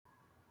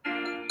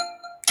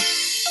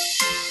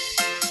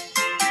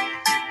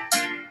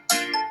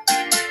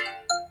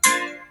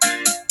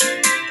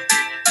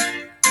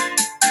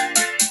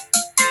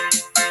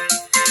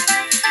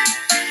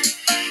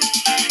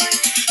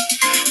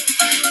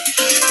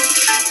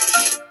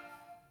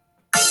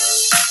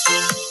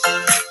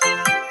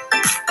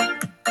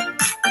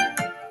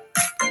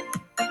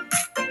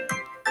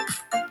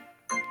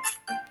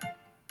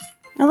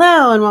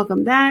Hello and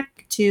welcome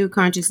back to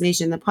Conscious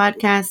Nation, the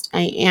podcast.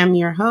 I am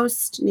your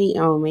host,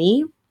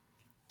 Naomi.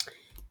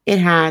 It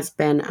has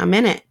been a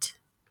minute.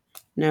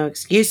 No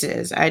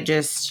excuses. I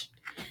just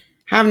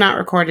have not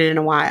recorded in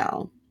a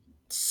while.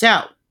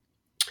 So,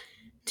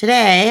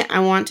 today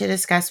I want to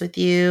discuss with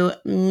you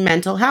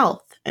mental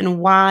health and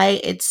why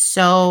it's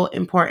so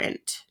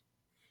important.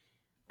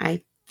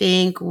 I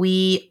think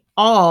we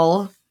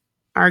all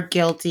are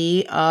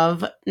guilty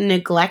of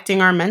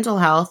neglecting our mental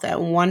health at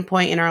one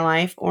point in our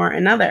life or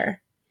another.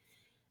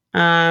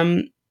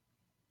 I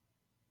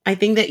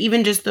think that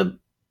even just the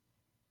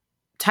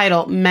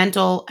title,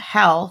 mental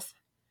health,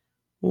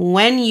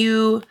 when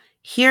you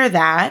hear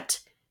that,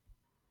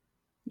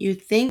 you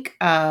think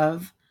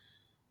of,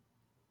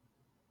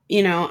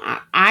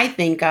 I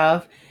think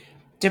of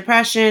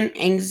depression,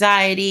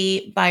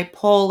 anxiety,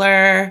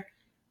 bipolar,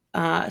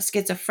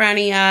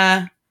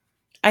 schizophrenia.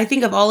 I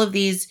think of all of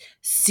these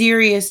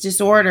serious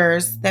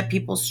disorders that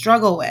people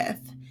struggle with.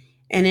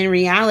 And in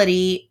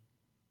reality,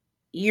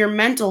 your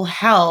mental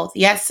health,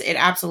 yes, it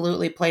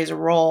absolutely plays a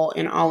role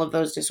in all of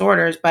those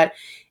disorders, but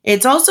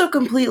it's also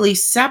completely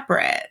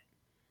separate.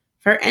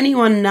 For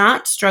anyone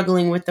not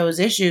struggling with those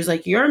issues,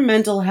 like your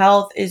mental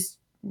health is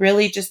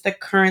really just the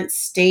current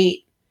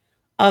state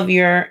of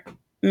your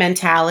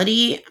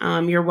mentality,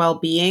 your well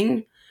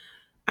being.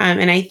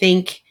 And I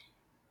think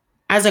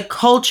as a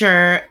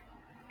culture,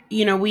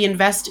 we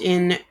invest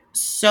in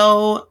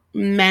so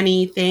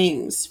many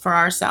things for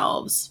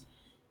ourselves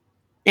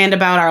and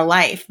about our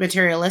life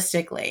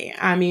materialistically.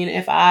 I mean,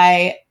 if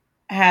I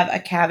have a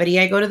cavity,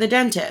 I go to the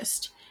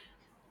dentist.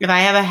 If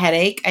I have a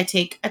headache, I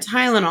take a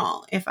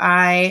Tylenol. If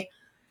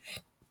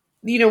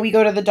we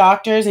go to the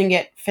doctors and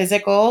get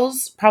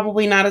physicals,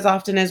 probably not as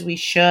often as we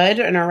should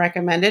and are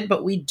recommended,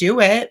 but we do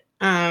it.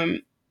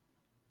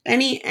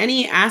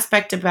 Any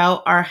aspect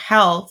about our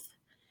health,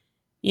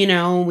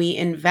 we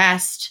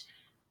invest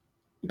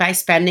by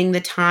spending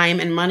the time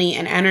and money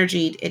and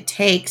energy it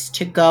takes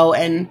to go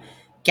and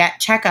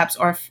get checkups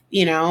or,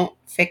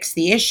 fix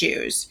the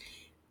issues.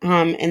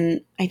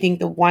 And I think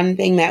the one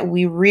thing that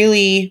we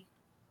really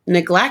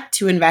neglect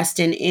to invest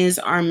in is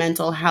our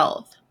mental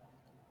health,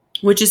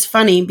 which is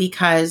funny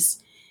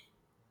because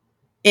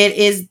it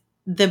is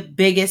the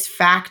biggest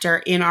factor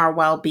in our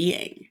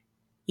well-being,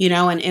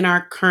 and in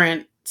our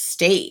current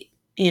state,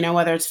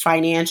 whether it's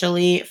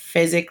financially,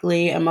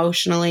 physically,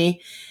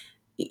 emotionally,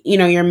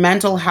 your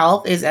mental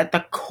health is at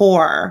the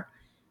core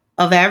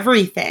of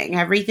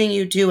everything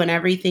you do and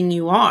everything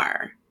you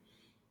are.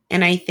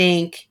 And I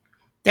think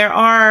there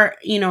are,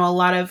 a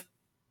lot of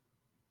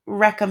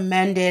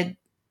recommended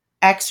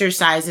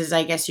exercises,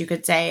 I guess you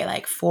could say,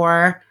 like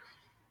for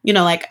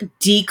like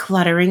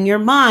decluttering your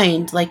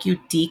mind, like you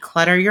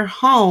declutter your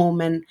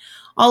home, and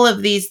all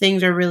of these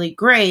things are really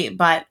great.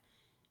 But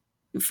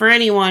for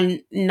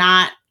anyone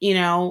not,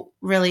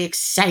 really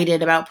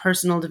excited about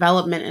personal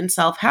development and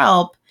self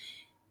help,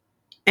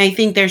 I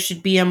think there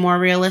should be a more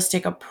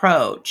realistic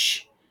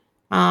approach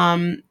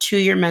to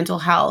your mental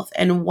health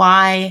and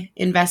why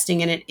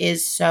investing in it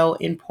is so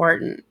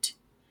important.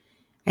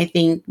 I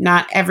think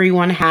not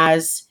everyone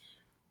has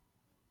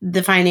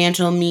the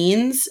financial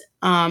means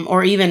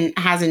or even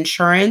has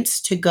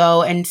insurance to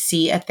go and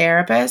see a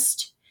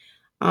therapist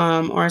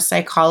or a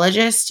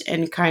psychologist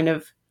and kind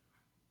of,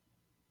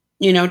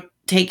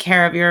 take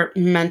care of your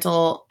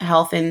mental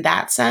health in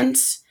that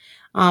sense.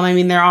 I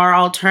mean, there are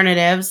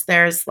alternatives.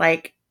 There's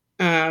like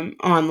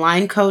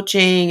online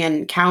coaching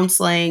and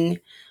counseling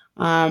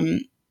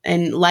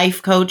and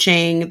life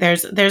coaching.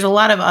 There's a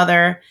lot of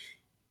other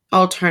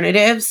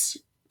alternatives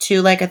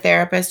to like a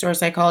therapist or a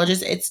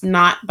psychologist. It's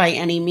not by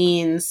any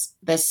means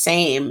the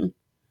same,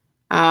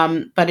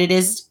 but it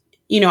is,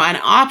 an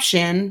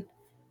option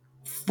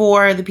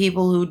for the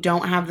people who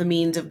don't have the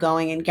means of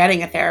going and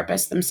getting a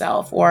therapist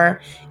themselves or,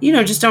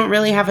 just don't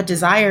really have a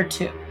desire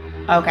to.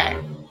 Okay.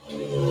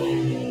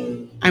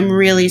 I'm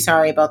really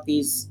sorry about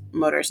these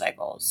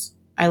motorcycles.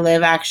 I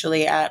live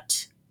actually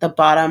at the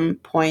bottom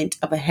point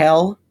of a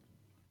hill.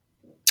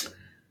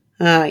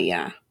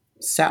 Yeah.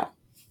 So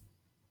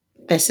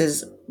this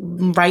is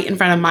right in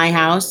front of my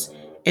house,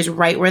 is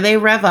right where they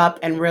rev up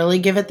and really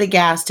give it the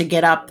gas to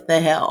get up the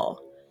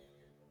hill.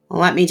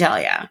 Let me tell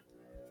you,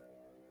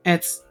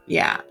 it's,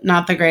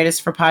 not the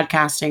greatest for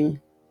podcasting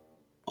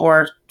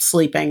or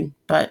sleeping,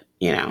 but,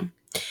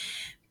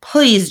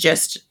 please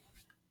just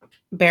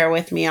bear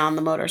with me on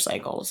the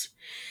motorcycles.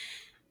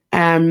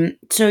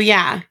 So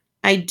yeah,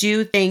 I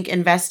do think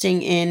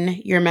investing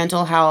in your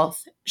mental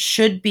health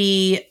should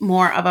be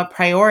more of a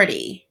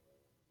priority.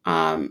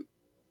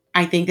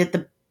 I think that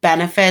the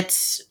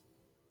benefits,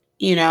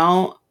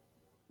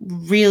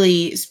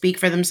 really speak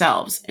for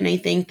themselves. And I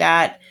think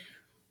that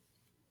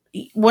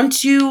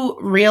once you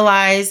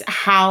realize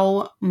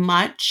how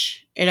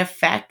much it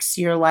affects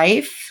your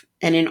life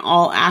and in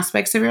all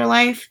aspects of your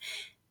life,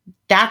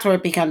 that's where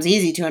it becomes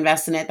easy to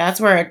invest in it. That's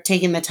where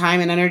taking the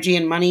time and energy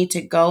and money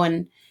to go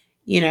and,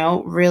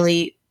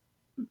 really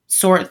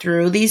sort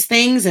through these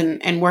things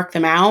and work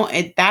them out.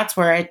 That's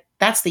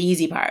the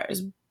easy part,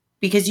 is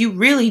because you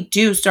really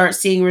do start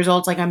seeing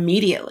results like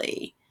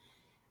immediately.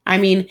 I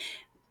mean,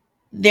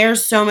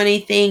 there's so many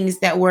things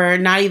that we're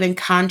not even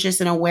conscious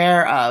and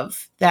aware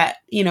of that,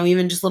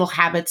 even just little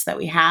habits that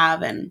we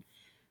have and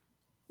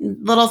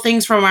little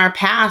things from our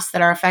past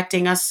that are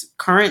affecting us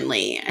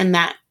currently and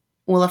that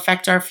will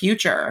affect our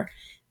future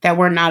that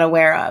we're not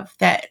aware of,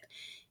 that,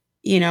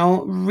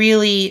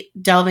 really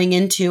delving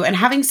into and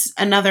having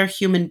another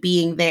human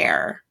being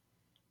there,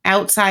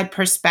 outside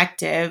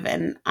perspective,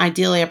 and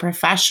ideally a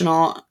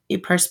professional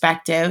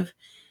perspective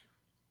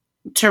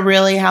to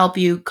really help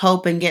you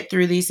cope and get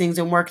through these things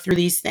and work through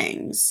these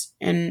things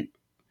and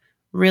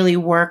really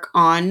work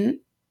on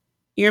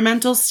your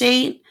mental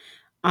state.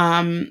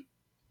 um,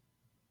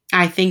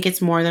 I think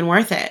it's more than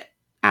worth it.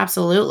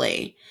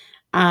 Absolutely.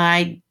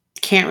 I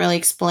can't really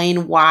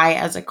explain why,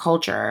 as a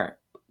culture,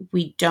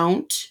 we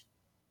don't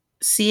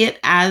see it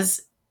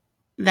as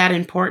that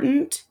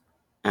important.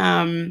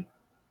 Um,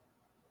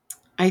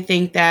 I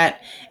think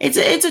that it's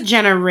a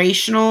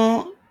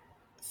generational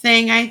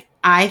thing.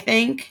 I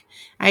think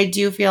I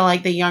do feel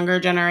like the younger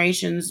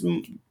generations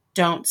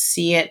don't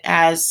see it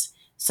as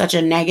such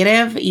a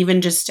negative,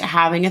 even just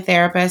having a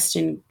therapist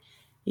and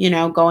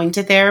going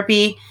to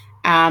therapy.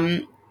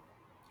 Um,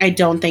 I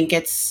don't think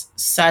it's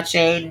such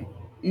a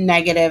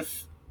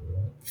negative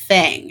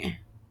thing,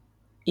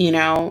 you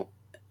know,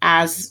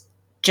 as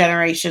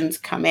generations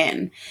come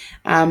in.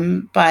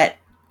 But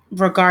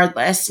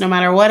regardless, no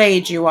matter what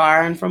age you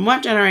are and from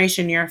what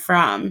generation you're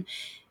from,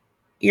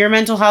 your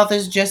mental health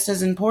is just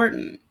as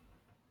important.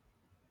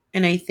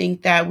 And I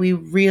think that we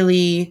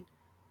really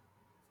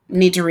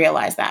need to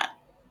realize that.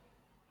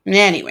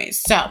 Anyways,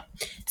 so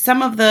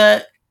some of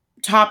the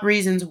top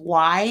reasons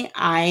why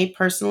I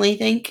personally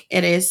think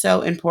it is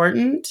so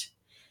important.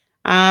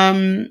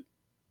 Um,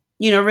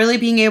 really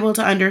being able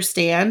to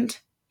understand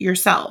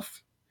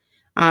yourself,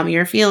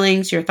 your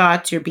feelings, your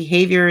thoughts, your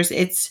behaviors.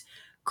 It's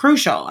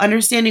crucial.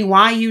 Understanding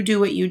why you do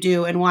what you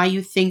do and why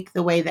you think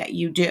the way that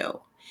you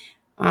do.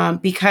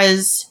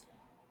 Because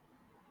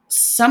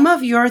some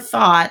of your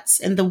thoughts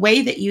and the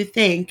way that you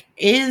think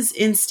is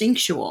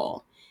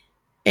instinctual.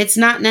 It's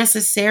not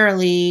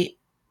necessarily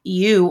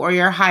you or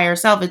your higher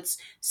self. It's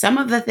some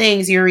of the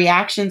things, your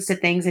reactions to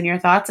things and your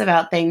thoughts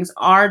about things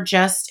are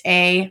just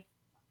a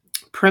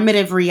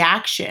primitive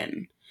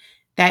reaction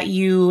that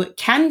you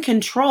can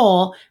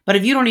control. But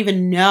if you don't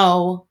even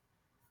know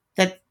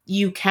that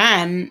you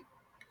can,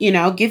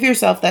 give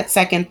yourself that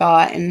second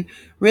thought and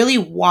really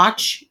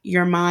watch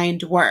your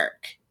mind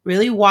work.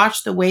 Really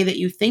watch the way that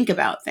you think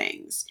about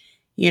things,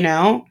 you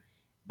know?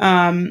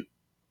 Um,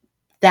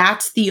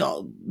 that's the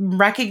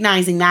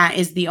recognizing that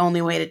is the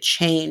only way to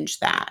change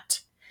that,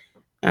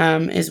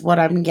 is what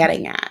I'm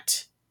getting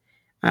at.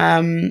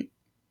 Um,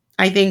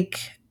 I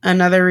think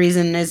another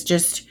reason is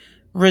just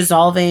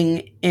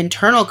resolving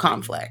internal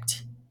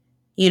conflict,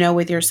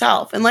 with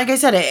yourself. And like I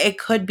said, it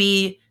could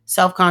be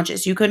self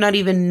conscious. You could not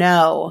even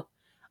know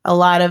a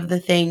lot of the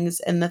things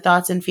and the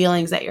thoughts and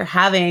feelings that you're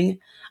having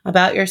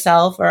about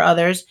yourself or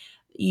others.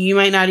 You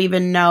might not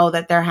even know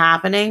that they're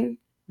happening.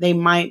 They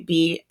might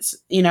be,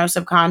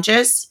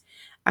 subconscious.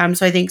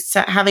 So I think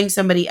having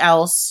somebody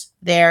else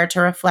there to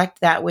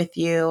reflect that with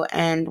you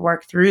and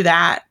work through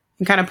that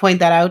and kind of point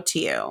that out to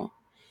you.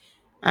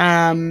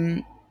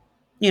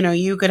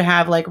 You could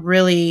have like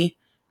really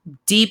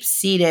deep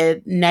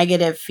seated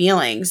negative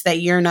feelings that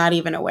you're not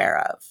even aware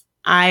of.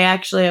 I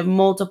actually have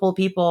multiple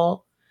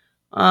people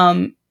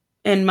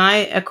in my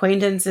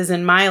acquaintances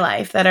in my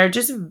life that are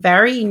just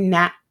very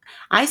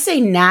I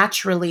say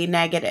naturally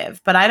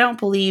negative, but I don't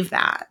believe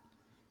that.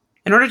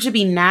 In order to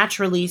be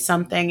naturally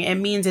something, it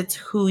means it's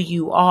who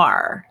you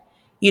are.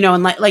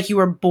 And like you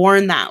were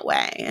born that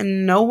way,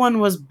 and no one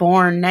was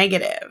born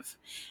negative.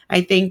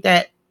 I think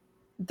that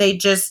they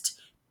just,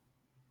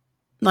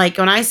 like,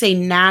 when I say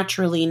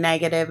naturally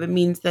negative, it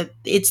means that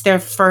it's their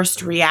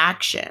first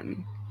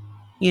reaction.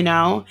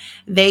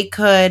 They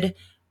could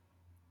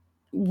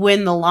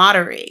win the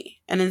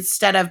lottery, and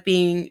instead of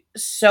being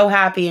so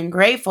happy and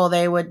grateful,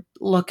 they would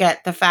look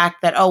at the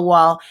fact that, oh,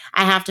 well,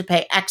 I have to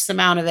pay X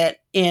amount of it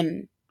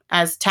in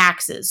as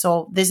taxes.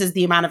 So this is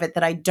the amount of it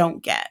that I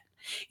don't get.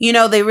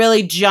 They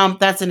really jump.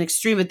 That's an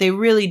extreme, but they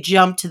really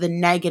jump to the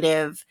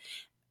negative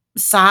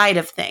side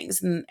of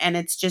things. And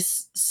it's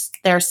just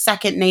their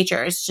second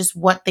nature. It's just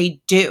what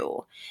they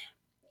do.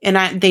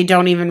 And they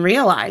don't even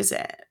realize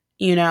it,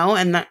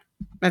 and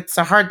that's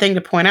a hard thing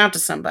to point out to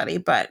somebody,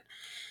 but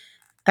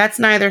that's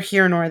neither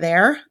here nor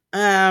there.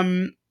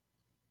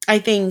 I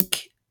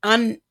think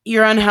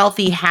your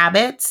unhealthy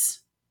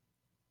habits,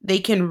 they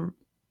can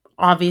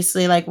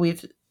obviously, like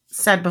we've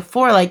said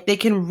before, like they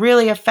can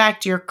really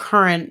affect your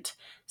current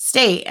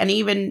state and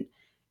even,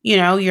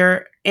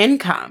 your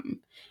income.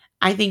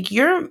 I think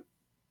your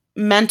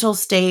mental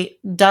state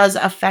does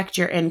affect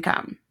your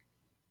income.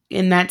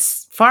 And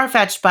that's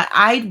far-fetched, but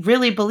I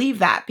really believe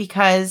that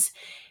because,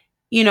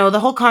 the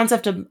whole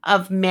concept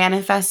of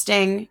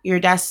manifesting your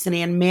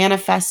destiny and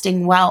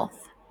manifesting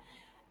wealth,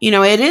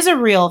 it is a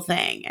real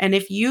thing. And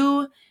if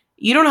you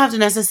don't have to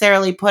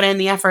necessarily put in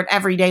the effort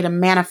every day to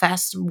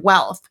manifest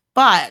wealth,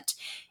 but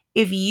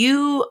if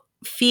you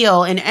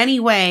feel in any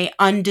way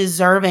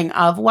undeserving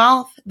of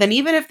wealth, then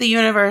even if the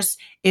universe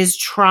is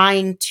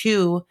trying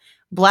to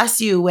bless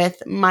you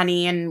with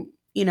money and,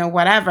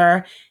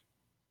 whatever,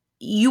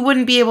 you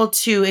wouldn't be able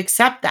to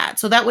accept that.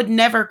 So that would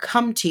never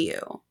come to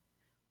you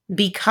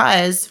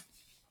because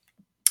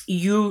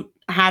you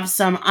have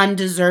some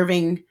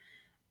undeserving,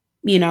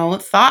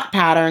 thought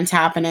patterns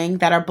happening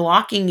that are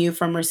blocking you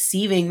from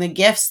receiving the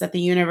gifts that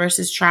the universe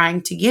is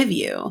trying to give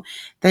you.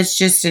 That's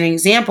just an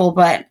example,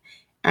 but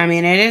I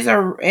mean, it is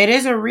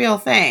a real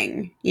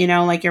thing,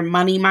 like your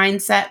money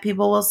mindset,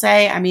 people will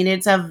say. I mean,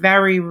 it's a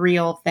very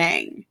real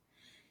thing.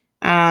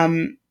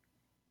 Um,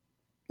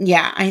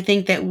 yeah, I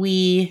think that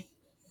we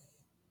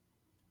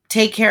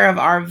take care of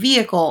our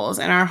vehicles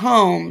and our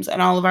homes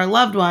and all of our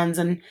loved ones.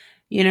 And,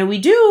 we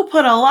do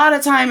put a lot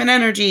of time and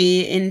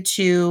energy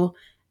into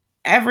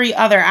every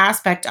other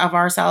aspect of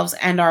ourselves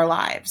and our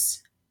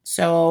lives.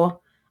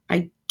 So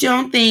I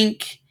don't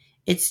think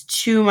it's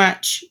too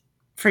much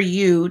for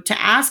you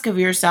to ask of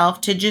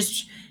yourself to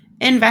just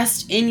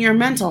invest in your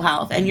mental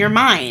health and your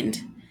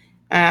mind.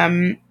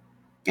 Um,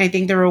 I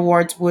think the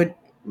rewards would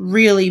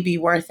really be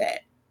worth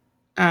it.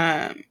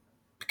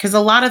 Because a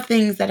lot of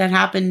things that had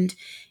happened,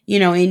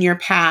 in your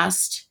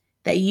past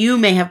that you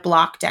may have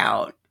blocked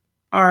out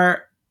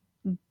are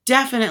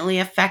definitely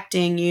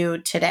affecting you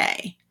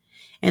today.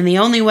 And the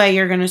only way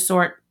you're going to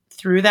sort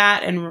through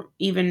that and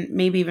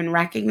maybe even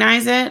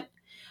recognize it,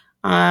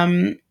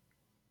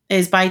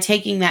 is by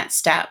taking that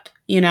step,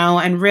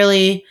 and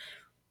really,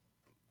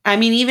 I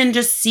mean, even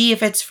just see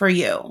if it's for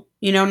you.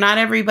 Not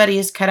everybody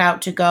is cut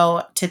out to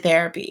go to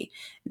therapy.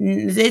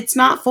 It's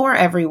not for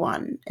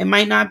everyone. It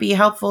might not be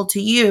helpful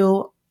to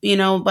you,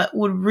 but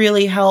would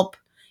really help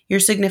your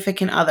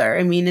significant other.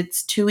 I mean,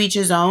 it's to each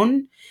his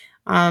own.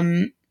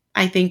 Um,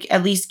 I think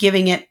at least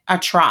giving it a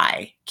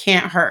try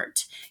can't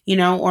hurt,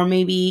 or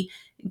maybe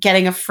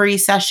getting a free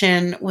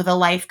session with a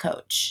life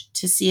coach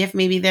to see if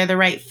maybe they're the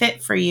right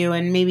fit for you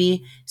and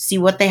maybe see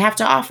what they have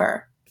to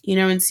offer,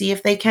 and see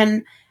if they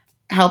can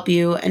help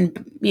you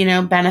and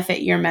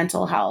benefit your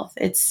mental health.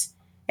 It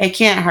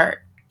can't hurt,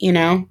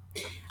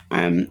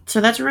 so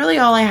that's really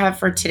all I have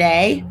for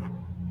today.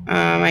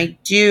 I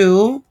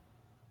do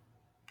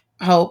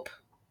hope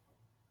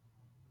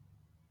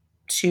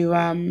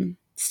to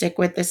stick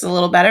with this a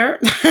little better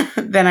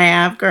than I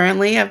have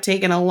currently. I've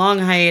taken a long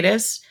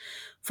hiatus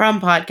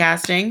from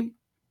podcasting.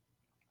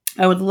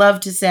 I would love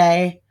to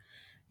say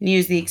and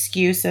use the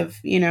excuse of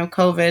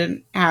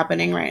COVID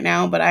happening right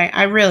now, but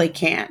I really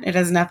can't. It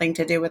has nothing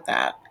to do with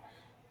that.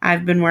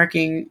 I've been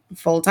working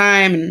full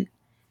time,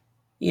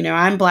 and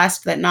I'm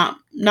blessed that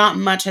not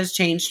much has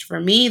changed for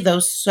me, though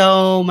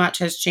so much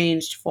has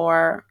changed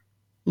for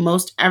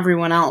most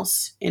everyone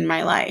else in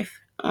my life.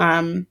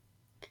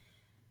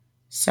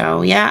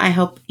 So yeah, I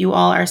hope you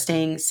all are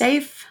staying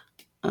safe,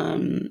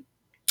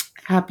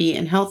 happy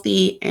and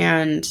healthy,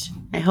 and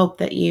I hope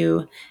that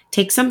you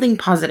take something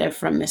positive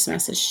from this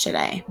message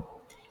today.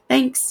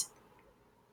 Thanks.